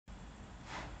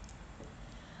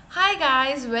Hi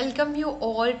guys, welcome you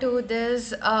all to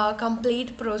this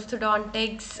complete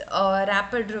prosthodontics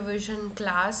rapid revision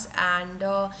class, and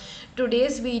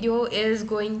today's video is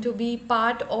going to be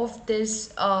part of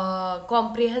this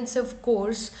comprehensive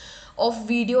course of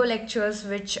video lectures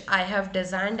which I have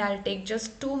designed. I'll take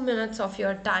just 2 minutes of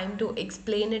your time to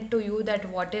explain it to you that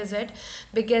what is it,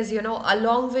 because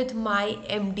along with my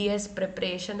MDS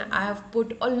preparation I have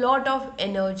put a lot of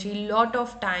energy, lot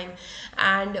of time,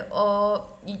 and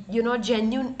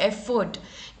genuine effort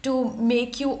to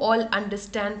make you all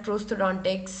understand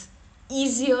prosthodontics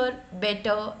easier,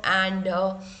 better, and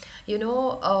you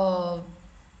know uh,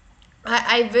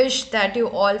 I wish that you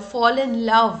all fall in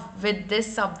love with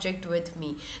this subject with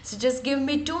me. So just give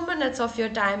me 2 minutes of your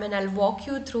time and I'll walk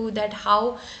you through that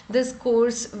how this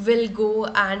course will go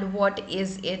and what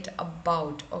is it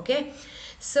about. Okay.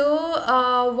 So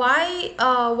why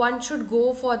one should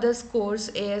go for this course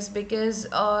is because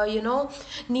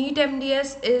NEET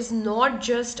MDS is not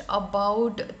just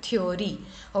about theory.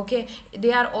 Okay,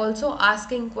 they are also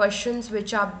asking questions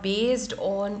which are based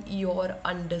on your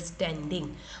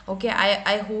understanding. Okay,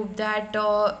 I hope that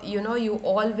you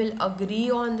all will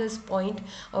agree on this point.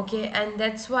 Okay, and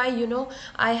that's why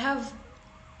I have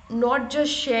not just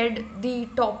shared the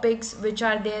topics which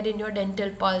are there in your dental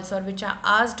pulse or which are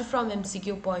asked from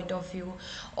MCQ point of view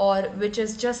or which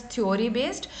is just theory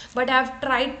based, but I've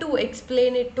tried to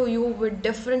explain it to you with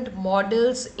different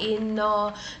models in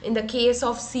the case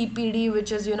of CPD,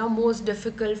 which is most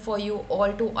difficult for you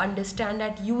all to understand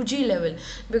at UG level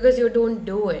because you don't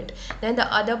do it. Then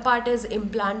the other part is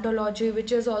implantology,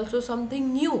 which is also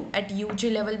something new at UG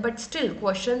level, but still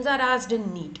questions are asked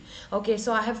in NEET. Okay,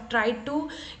 so I have tried to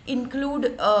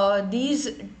include these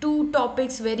two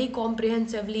topics very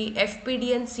comprehensively,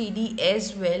 FPD and CD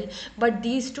as well, but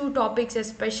these two topics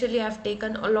especially have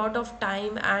taken a lot of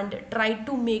time and tried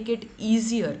to make it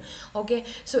easier. Okay,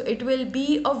 so it will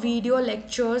be a video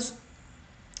lectures,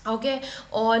 okay,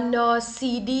 on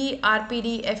CD,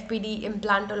 RPD, FPD,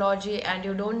 implantology, and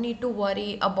you don't need to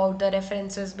worry about the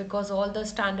references because all the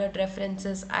standard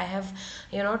references I have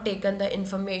taken the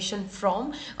information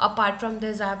from. Apart from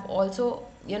this, I have also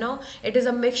it is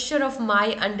a mixture of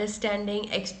my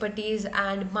understanding, expertise,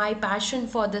 and my passion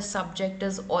for this subject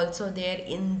is also there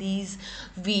in these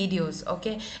videos.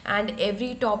 Okay, and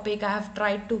every topic I have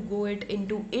tried to go it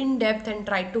into in depth and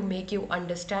try to make you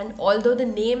understand, although the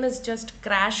name is just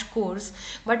crash course,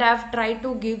 but I have tried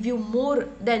to give you more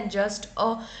than just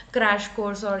a crash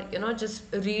course or just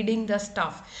reading the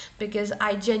stuff, because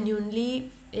I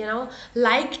genuinely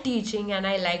like teaching and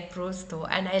I like prostho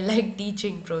and I like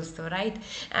teaching prostho, right?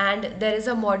 And there is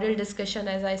a model discussion,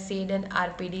 as I said, in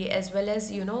RPD, as well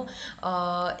as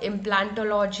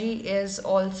implantology is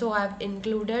also I've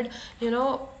included.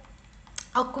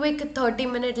 A quick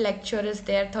 30-minute lecture is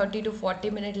there, 30 to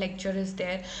 40-minute lecture is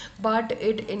there, but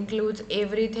it includes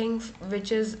everything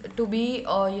which is to be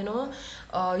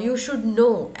you should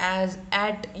know as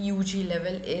at UG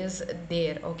level is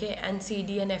there. Okay, and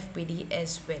CD and FPD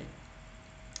as well.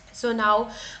 So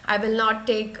now I will not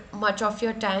take much of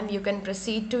your time. You can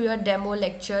proceed to your demo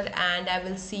lecture and I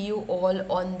will see you all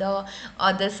on the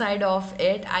other side of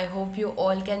it. I hope you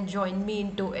all can join me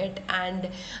into it, and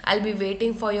I'll be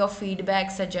waiting for your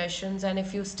feedback, suggestions, and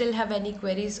if you still have any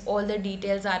queries, all the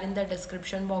details are in the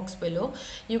description box below.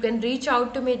 You can reach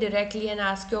out to me directly and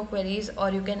ask your queries,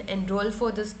 or you can enroll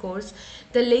for this course.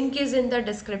 The link is in the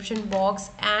description box,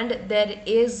 and there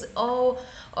is a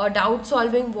doubt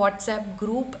solving WhatsApp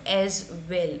group as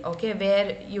well. Okay,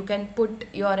 where you can put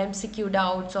your MCQ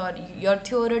doubts or your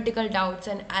theoretical doubts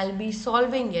and I'll be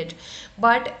solving it,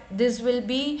 but this will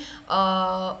be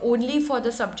only for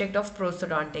the subject of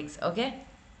prosthodontics. Okay,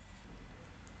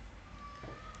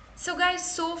 so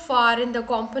guys, so far in the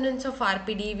components of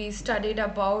RPD, we studied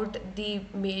about the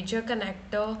major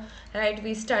connector, right?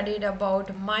 We studied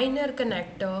about minor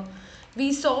connector.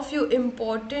 We saw few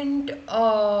important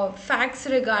facts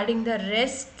regarding the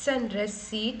rests and rest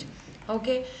seat.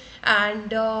 Okay,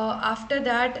 and after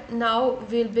that, now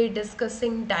we'll be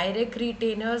discussing direct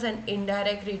retainers and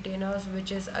indirect retainers,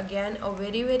 which is again a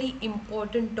very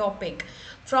important topic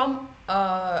from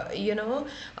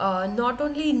not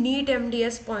only NEET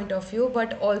MDS point of view,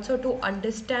 but also to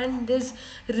understand this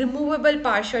removable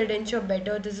partial denture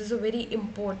better. This is a very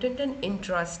important and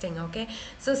interesting. Okay,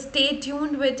 so stay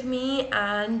tuned with me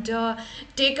and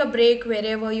take a break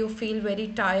wherever you feel very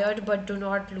tired, but do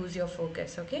not lose your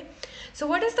focus. Okay, so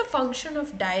what is the function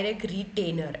of direct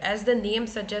retainer? As the name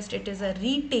suggests, it is a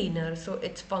retainer, so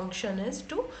its function is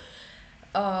to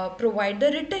provide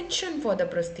the retention for the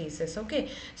prosthesis. Okay,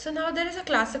 so now there is a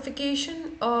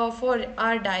classification for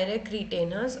our direct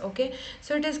retainers. Okay,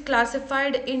 so it is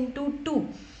classified into two.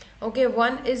 Okay,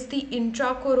 one is the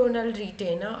intracoronal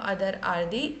retainer, other are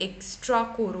the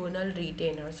extracoronal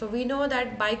retainer. So we know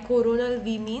that by coronal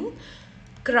we mean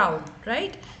crown,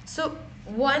 right? So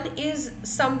one is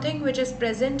something which is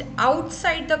present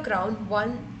outside the crown,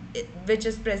 one which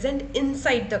is present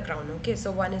inside the crown. Okay,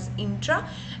 so one is intra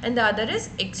and the other is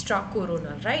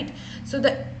extracoronal, right? So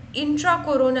the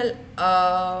intracoronal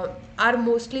are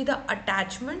mostly the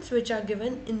attachments which are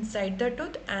given inside the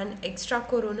tooth, and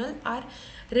extracoronal are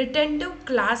retentive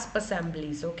clasp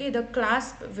assemblies. Okay, the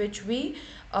clasp which we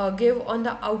give on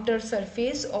the outer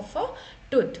surface of a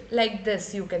tooth, like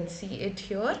this. You can see it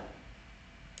here.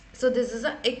 So this is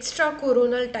an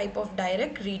extracoronal type of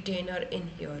direct retainer in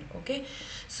here. Okay,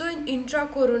 so in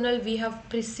intracoronal we have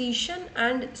precision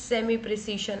and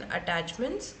semi-precision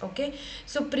attachments. Okay,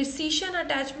 so precision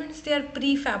attachments, they are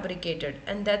prefabricated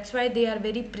and that's why they are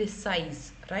very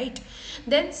precise, right?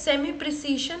 Then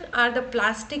semi-precision are the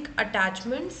plastic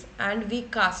attachments and we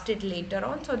cast it later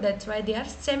on, so that's why they are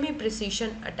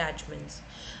semi-precision attachments.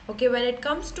 Okay, when it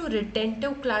comes to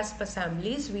retentive clasp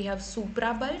assemblies, we have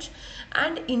suprabulge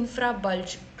and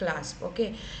infrabulge clasp.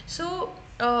 Okay, so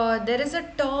there is a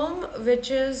term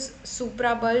which is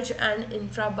suprabulge and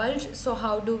infrabulge. So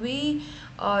how do we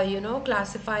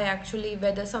classify actually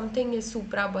whether something is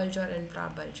suprabulge or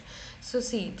infrabulge? So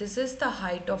see, this is the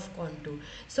height of contour.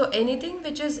 So anything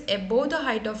which is above the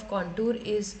height of contour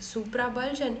is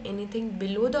suprabulge and anything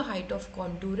below the height of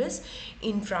contour is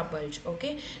infrabulge.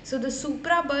 Okay, so the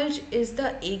suprabulge is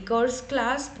the Akers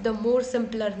clasp. The more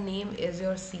simpler name is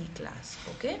your C clasp.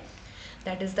 Okay,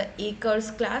 that is the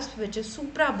Akers clasp, which is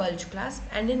suprabulge clasp,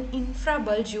 and in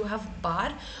infrabulge you have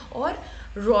bar or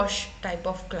Roche type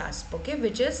of clasp. Okay,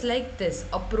 which is like this,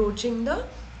 approaching the,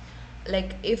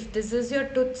 like if this is your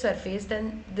tooth surface,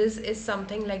 then this is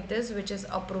something like this, which is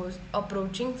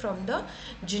approaching from the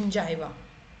gingiva.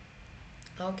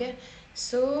 Okay,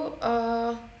 so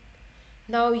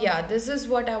now yeah, this is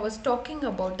what I was talking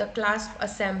about, the clasp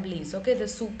assemblies. Okay, the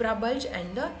suprabulge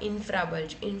and the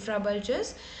infrabulge. Infrabulge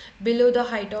is below the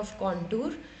height of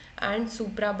contour and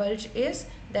suprabulge is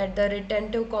that the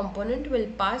retentive component will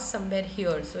pass somewhere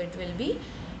here, so it will be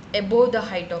above the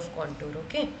height of contour.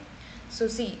 Okay, so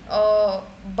see, a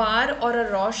bar or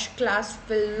a Roche clasp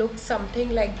will look something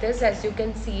like this, as you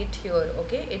can see it here.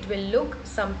 Okay, it will look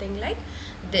something like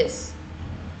this.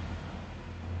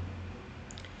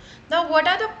 Now, what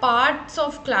are the parts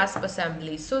of clasp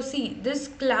assembly? So see, this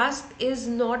clasp is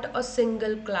not a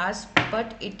single clasp,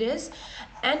 but it is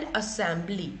an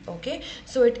assembly. Okay,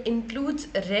 so it includes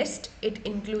rest, it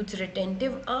includes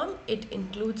retentive arm, it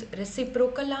includes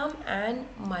reciprocal arm and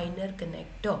minor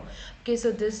connector. Okay,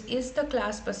 so this is the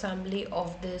clasp assembly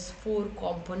of these four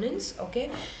components.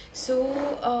 Okay,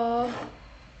 so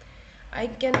I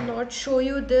cannot show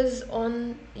you this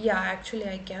on, yeah, actually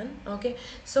I can. Okay,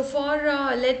 so for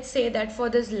let's say that for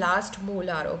this last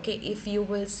molar, okay, if you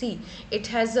will see, it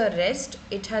has a rest,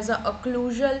 it has a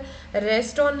occlusal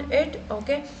rest on it.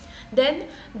 Okay, then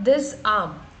this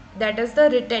arm, that is the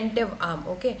retentive arm.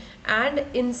 Okay, and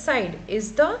inside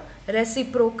is the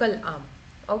reciprocal arm.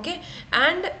 Okay,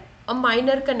 and a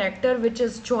minor connector which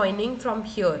is joining from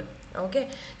here. Okay,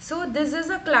 so this is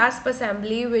a clasp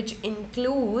assembly which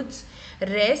includes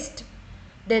rest,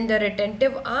 then the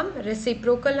retentive arm,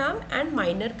 reciprocal arm and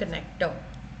minor connector.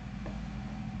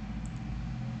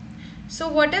 So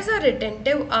what is a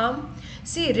retentive arm?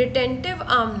 See, retentive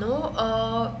arm,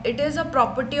 it is a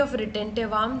property of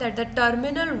retentive arm that the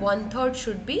terminal 1/3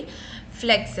 should be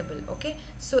flexible. Okay,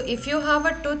 so if you have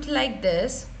a tooth like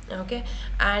this, okay,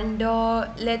 and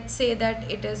let's say that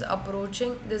it is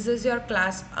approaching, this is your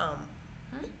clasp arm.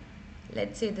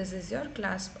 Let's say this is your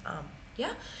clasp arm.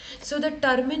 Yeah, so the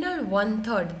terminal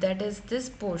 1/3, that is this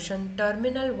portion,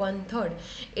 terminal 1/3,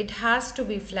 it has to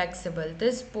be flexible.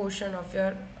 This portion of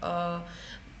your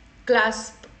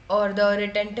clasp or the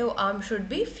retentive arm should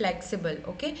be flexible.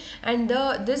 Okay, and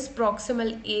this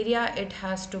proximal area, it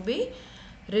has to be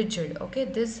rigid. Okay,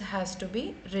 this has to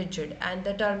be rigid and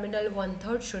the terminal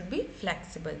 1/3 should be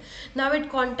flexible. Now it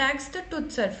contacts the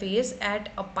tooth surface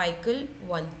at apical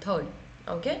 1/3.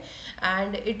 Okay,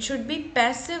 and it should be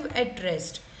passive at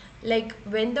rest. Like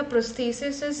when the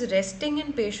prosthesis is resting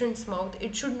in patient's mouth,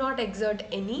 it should not exert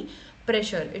any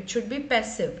pressure. It should be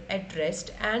passive at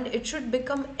rest and it should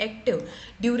become active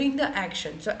during the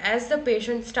action. So as the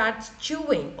patient starts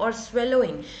chewing or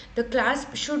swallowing, the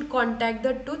clasp should contact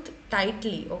the tooth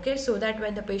tightly. Okay, so that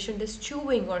when the patient is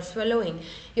chewing or swallowing,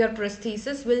 your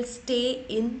prosthesis will stay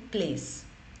in place.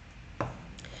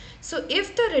 So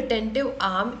if the retentive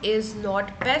arm is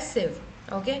not passive,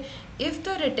 okay, if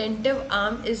the retentive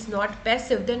arm is not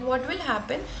passive, then what will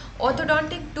happen?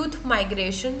 Orthodontic tooth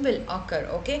migration will occur,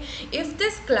 okay. If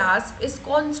this clasp is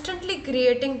constantly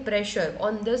creating pressure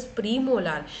on this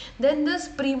premolar, then this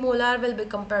premolar will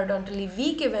become periodontally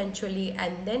weak eventually,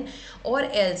 and then, or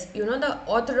else, you know, the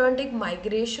orthodontic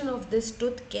migration of this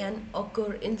tooth can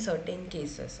occur in certain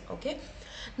cases, okay.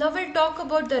 Now we'll talk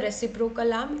about the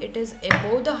reciprocal arm. It is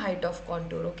above the height of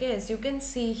contour, okay. As you can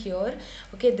see here,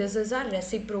 okay, this is our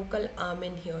reciprocal arm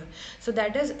in here. So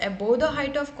that is above the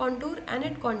height of contour, and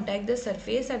it contacts the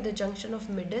surface at the junction of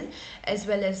middle as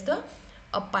well as the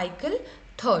apical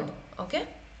third, okay.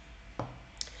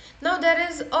 Now there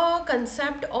is a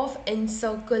concept of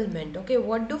encirclement, okay.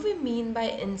 What do we mean by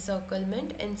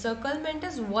encirclement? Encirclement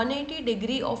is 180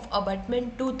 degree of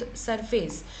abutment tooth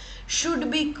surface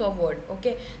should be covered,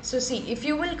 okay. So see, if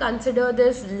you will consider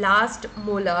this last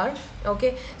molar,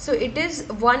 okay, so it is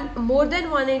more than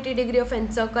 180 degree of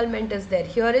encirclement is there.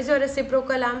 Here is your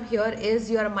reciprocal arm, here is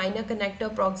your minor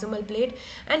connector proximal plate,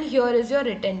 and here is your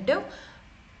retentive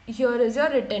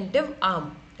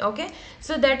arm, okay.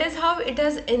 So that is how it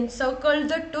has encircled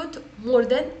the tooth more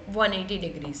than 180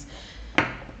 degrees.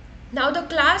 Now the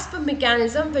clasp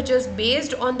mechanism, which is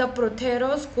based on the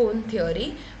Prothero's cone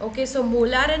theory, okay, so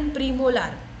molar and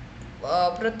premolar.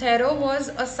 Prothero was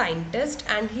a scientist,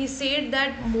 and he said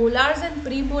that molars and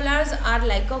premolars are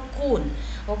like a cone,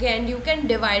 okay, and you can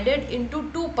divide it into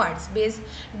two parts,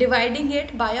 dividing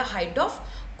it by a height of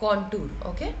contour,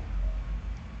 okay.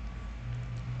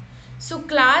 So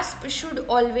clasp should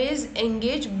always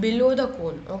engage below the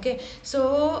cone, okay.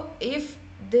 So if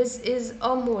this is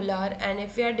a molar, and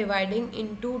if we are dividing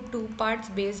into two parts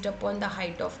based upon the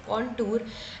height of contour,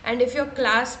 and if your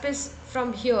clasp is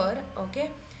from here,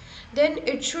 okay, then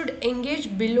it should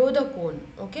engage below the cone,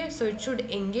 okay. So it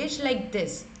should engage like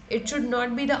this. It should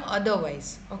not be the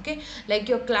otherwise, okay. Like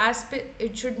your clasp,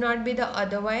 it should not be the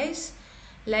otherwise,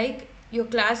 like your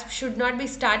clasp should not be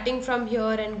starting from here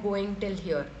and going till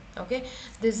here, okay.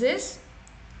 This is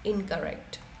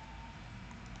incorrect.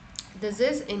 This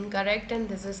is incorrect and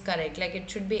this is correct. Like it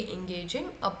should be engaging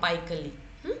apically.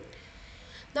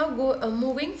 Now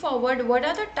moving forward, what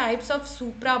are the types of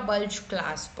supra-bulge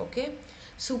clasp, okay.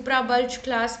 Supra-bulge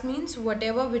clasp means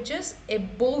whatever which is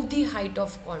above the height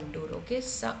of contour, okay.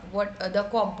 So what are the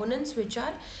components which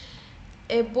are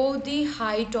above the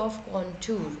height of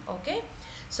contour, okay.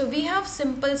 So we have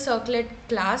simple circlet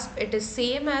clasp. It is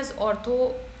same as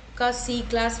ortho ka C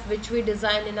clasp, which we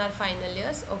design in our final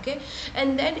years, okay.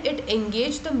 And then it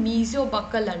engage the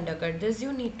mesiobuccal undercut. This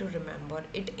you need to remember.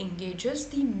 It engages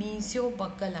the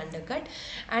mesiobuccal undercut,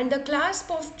 and the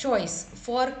clasp of choice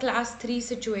for class 3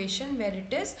 situation where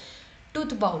it is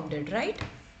tooth bounded, right?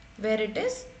 Where it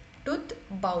is tooth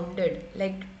bounded,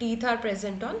 like teeth are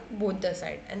present on both the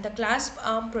side, and the clasp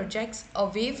arm projects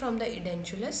away from the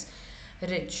edentulous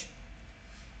ridge.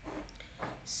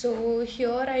 So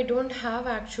here I don't have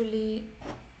actually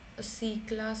a C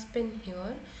clasp in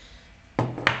here,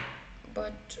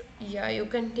 but yeah, you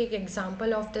can take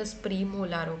example of this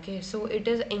premolar, okay. So it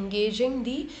is engaging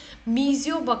the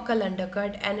mesiobuccal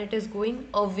undercut, and it is going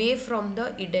away from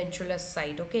the edentulous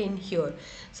side, okay, in here.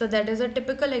 So that is a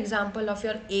typical example of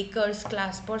your Akers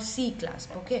clasp or C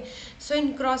clasp, okay. So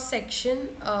in cross section,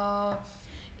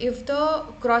 if the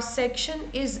cross section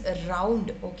is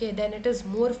round, okay, then it is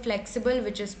more flexible,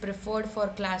 which is preferred for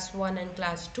class 1 and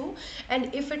class 2.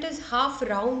 And if it is half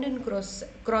round in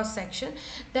cross section,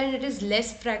 then it is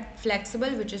less flexible,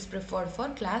 which is preferred for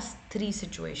class 3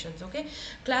 situations, okay.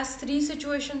 Class 3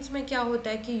 situations में क्या होता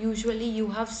है कि usually you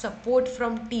have support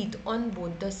from teeth on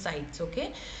both the sides,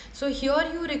 okay. So here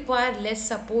you require less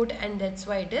support, and that's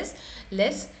why it is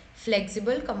less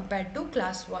flexible compared to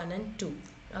class 1 and 2.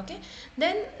 Okay,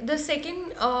 then the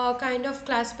second kind of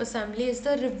clasp assembly is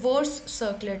the reverse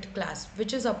circlet clasp,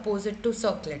 which is opposite to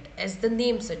circlet, as the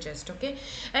name suggests, okay.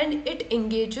 And it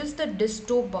engages the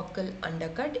distobuccal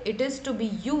undercut. It is to be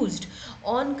used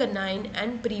on canine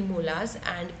and premolars,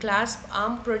 and clasp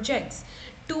arm projects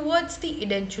towards the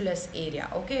edentulous area,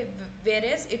 okay,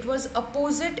 whereas it was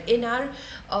opposite in our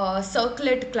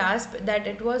circlet clasp, that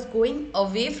it was going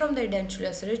away from the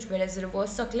edentulous ridge, whereas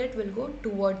reverse circlet will go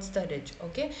towards the ridge,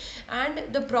 okay.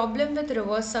 And the problem with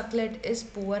reverse circlet is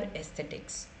poor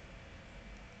aesthetics.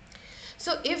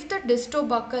 So if the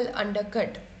distobuccal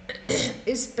undercut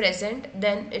is present,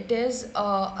 then it is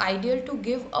ideal to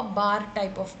give a bar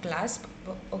type of clasp,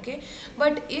 okay.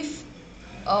 But if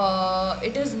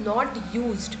it is not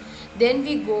used, then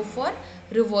we go for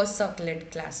reverse circlet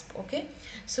clasp, okay.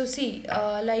 So see,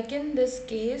 like in this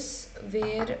case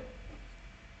where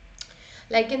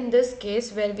like in this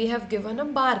case where we have given a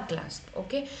bar clasp.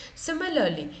 Okay,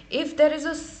 similarly, if there is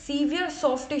a severe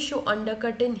soft tissue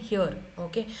undercut in here,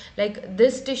 okay, like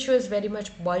this tissue is very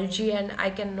much bulgy and I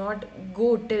cannot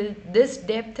go till this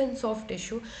depth in soft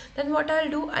tissue, then what I'll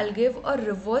do, I'll give a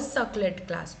reverse circlet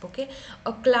clasp. Okay,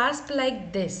 a clasp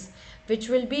like this, which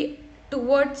will be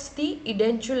towards the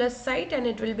edentulous site and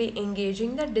it will be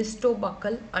engaging the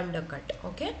distobuccal undercut.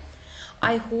 Okay,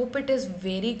 I hope it is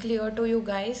very clear to you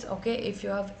guys. Okay, if you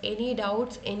have any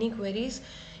doubts, any queries,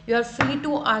 you are free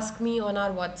to ask me on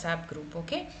our WhatsApp group.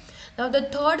 Okay, now the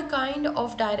third kind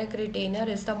of direct retainer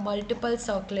is the multiple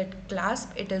circlet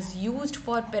clasp. It is used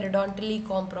for periodontally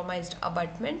compromised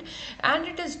abutment and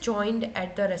it is joined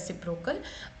at the reciprocal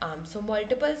arm. So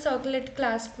multiple circlet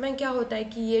clasp में क्या होता है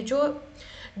कि ये जो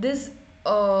this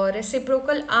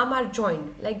reciprocal arm are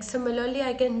joined, like similarly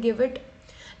I can give it,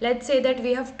 let's say that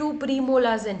we have two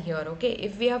premolars in here. Okay,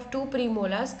 if we have two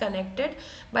premolars connected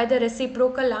by the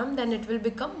reciprocal arm, then it will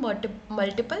become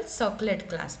multiple circlet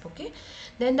clasp. Okay,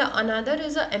 then the another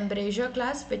is a embrasure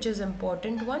clasp, which is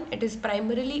important one. It is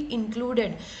primarily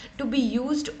included to be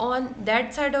used on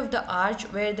that side of the arch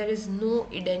where there is no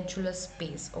edentulous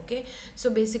space. Okay, so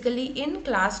basically in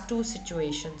class 2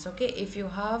 situations, okay, if you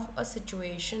have a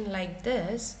situation like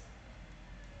this,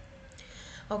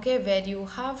 okay, where you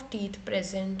have teeth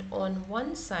present on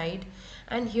one side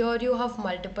and here you have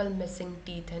multiple missing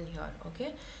teeth in here.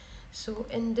 Okay, so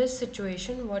in this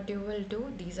situation what you will do,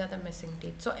 these are the missing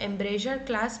teeth, so embrasure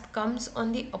clasp comes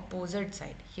on the opposite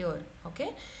side here.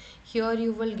 Okay, here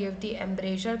you will give the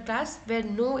embrasure clasp where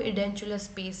no edentulous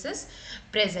space is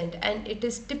present, and it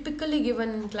is typically given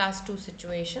in class 2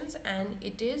 situations, and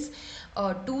it is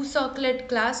two circlet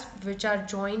clasp which are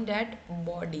joined at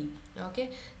body.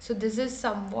 Okay, so this is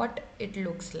somewhat it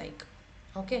looks like.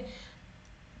 Okay,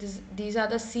 these are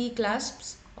the C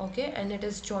clasps. Okay, and it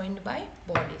is joined by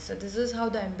body. So this is how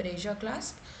the embrasure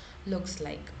clasp looks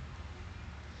like.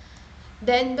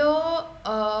 Then the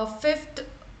fifth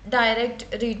direct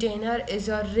retainer is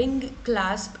a ring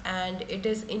clasp, and it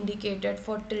is indicated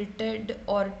for tilted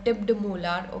or tipped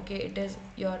molar. Okay, it is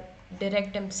your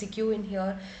direct MCQ in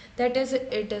here. That is,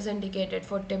 it is indicated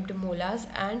for tipped molars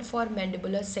and for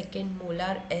mandibular second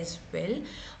molar as well.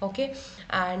 Okay,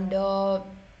 and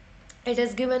it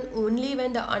is given only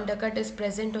when the undercut is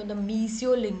present on the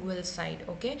mesiolingual side.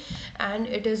 Okay, and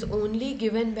it is only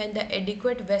given when the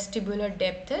adequate vestibular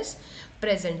depth is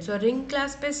present. So ring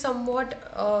clasp is somewhat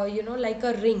like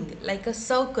a ring, like a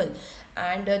circle,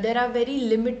 and there are very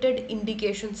limited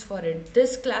indications for it.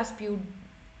 This clasp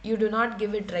you do not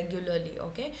give it regularly.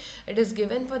 Okay, it is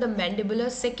given for the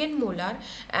mandibular second molar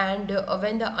and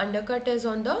when the undercut is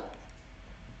on the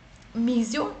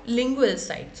mesiolingual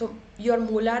side, so your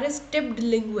molar is tipped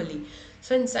lingually,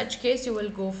 so in such case you will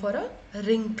go for a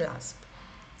ring clasp.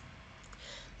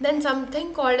 Then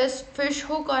something called as fish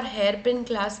hook or hairpin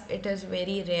clasp, it is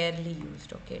very rarely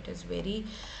used. Okay, it is very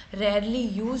rarely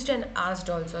used and asked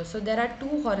also. So there are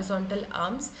two horizontal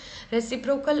arms,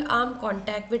 reciprocal arm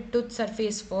contact with tooth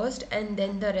surface first and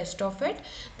then the rest of it.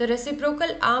 The reciprocal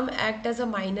arm act as a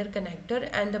minor connector,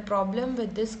 and the problem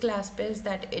with this clasp is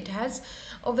that it has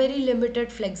a very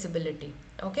limited flexibility.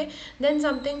 Okay, then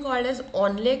something called as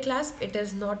onlay clasp, it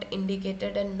is not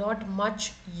indicated and not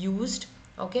much used.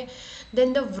 Okay,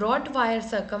 then the wrought wire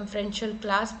circumferential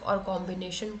clasp or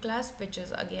combination clasp, which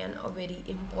is again a very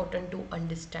important to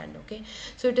understand. Okay,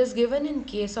 so it is given in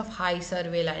case of high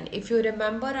survey line. If you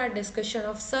remember our discussion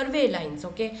of survey lines,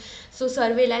 okay, so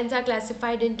survey lines are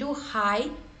classified into high,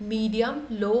 medium,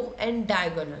 low and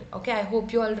diagonal. Okay, I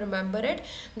hope you all remember it.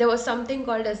 There was something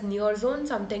called as near zone,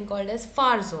 something called as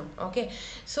far zone. Okay,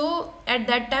 so at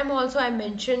that time also I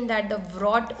mentioned that the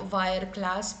wrought wire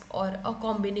clasp or a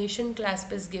combination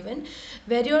clasp is given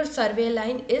where your survey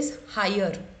line is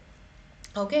higher.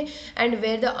 Okay, and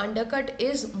where the undercut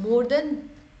is more than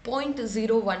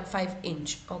 0.015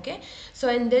 inch. Okay, so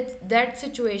in that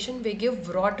situation we give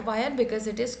wrought wire because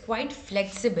it is quite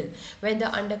flexible. When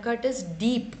the undercut is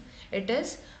deep, it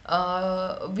is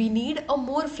we need a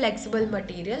more flexible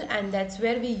material, and that's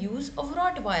where we use a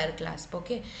wrought wire clasp.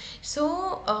 Okay,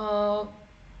 so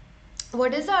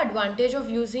what is the advantage of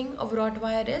using a wrought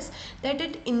wire is that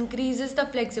it increases the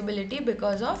flexibility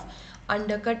because of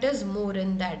undercut is more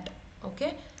in that.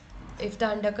 Okay, if the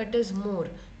undercut is more,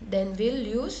 then we'll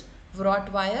use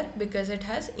wrought wire because it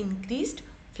has increased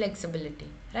flexibility,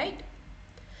 right?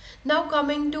 Now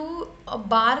coming to a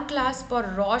bar clasp or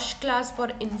Roche clasp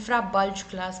or infra bulge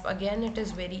clasp, again it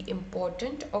is very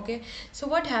important. Okay, so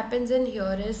what happens in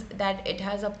here is that it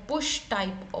has a push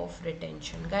type of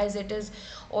retention. Guys, it is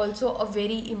also a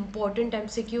very important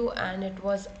MCQ and it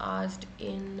was asked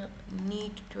in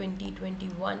NEET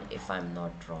 2021 if I'm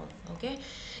not wrong. Okay,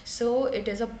 so it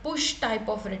is a push type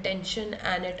of retention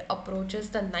and it approaches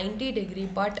the 90-degree,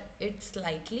 but it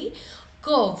slightly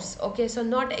curves. Okay, so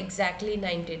not exactly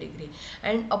 90-degree,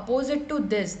 and opposite to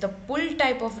this, the pull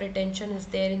type of retention is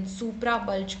there in supra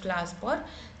bulge clasp or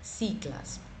C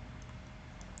clasp.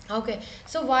 Okay,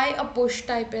 so why a push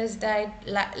type is that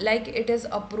like it is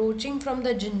approaching from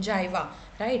the gingiva,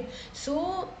 right?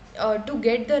 So to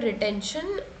get the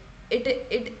retention,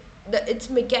 its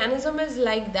mechanism is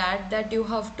like that you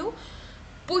have to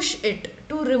push it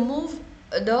to remove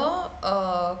the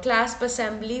clasp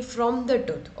assembly from the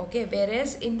tooth. Okay,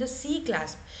 whereas in the C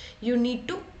clasp you need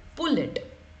to pull it.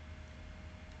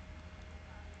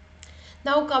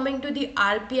 Now coming to the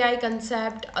RPI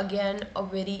concept, again a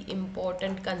very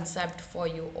important concept for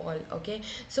you all. Okay,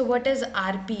 so what is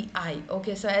RPI?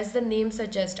 Okay, so as the name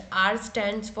suggests, R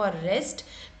stands for rest,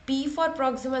 P for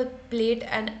proximal plate,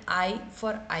 and I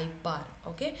for I bar.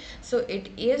 Okay, so it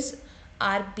is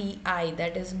RPI,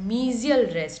 that is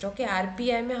mesial rest. Okay,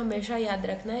 RPI में हमेशा याद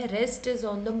रखना है rest is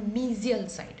on the mesial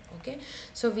side. Okay,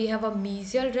 so we have a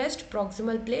mesial rest,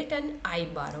 proximal plate, and I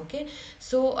bar. Okay,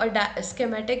 so a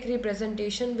schematic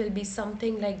representation will be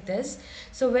something like this.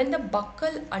 So when the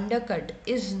buccal undercut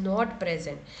is not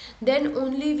present, then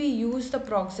only we use the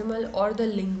proximal or the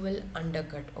lingual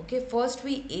undercut. Okay, first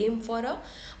we aim for a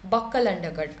buccal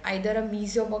undercut, either a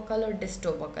mesiobuccal or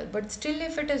distobuccal, but still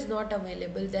if it is not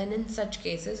available, then in such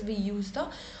cases we use the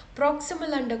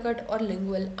proximal undercut or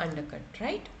lingual undercut,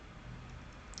 right?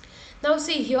 Now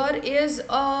see, here is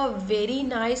a very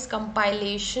nice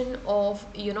compilation of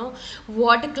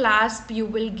what clasp you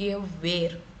will give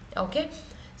where. Okay,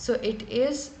 so it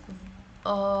is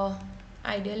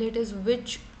ideally it is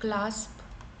which clasp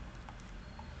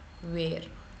where.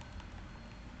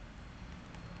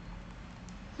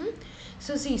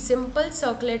 So see, simple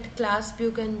circlet clasp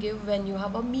you can give when you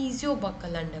have a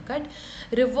mesiobuccal undercut.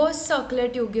 Reverse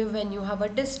circlet you give when you have a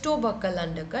distobuccal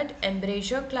undercut.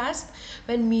 Embrasure clasp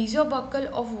when mesiobuccal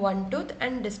of one tooth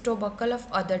and distobuccal of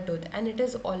other tooth, and it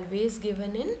is always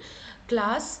given in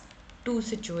class 2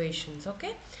 situations.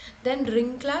 Okay, then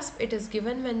ring clasp, it is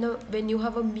given when you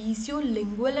have a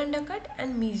mesiolingual undercut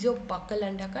and mesiobuccal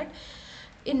undercut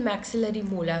in maxillary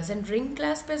molars, and ring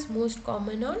clasp is most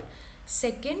common on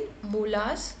second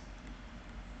molars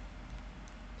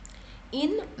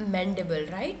in mandible,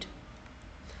 right?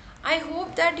 I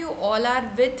hope that you all are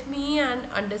with me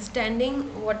and understanding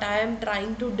what I am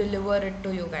trying to deliver it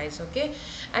to you guys. Okay,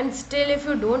 and still if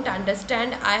you don't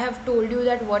understand, I have told you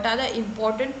that what are the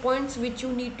important points which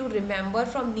you need to remember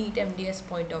from NEET MDS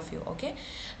point of view. Okay,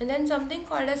 and then something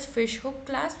called as fish hook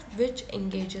clasp, which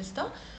engages the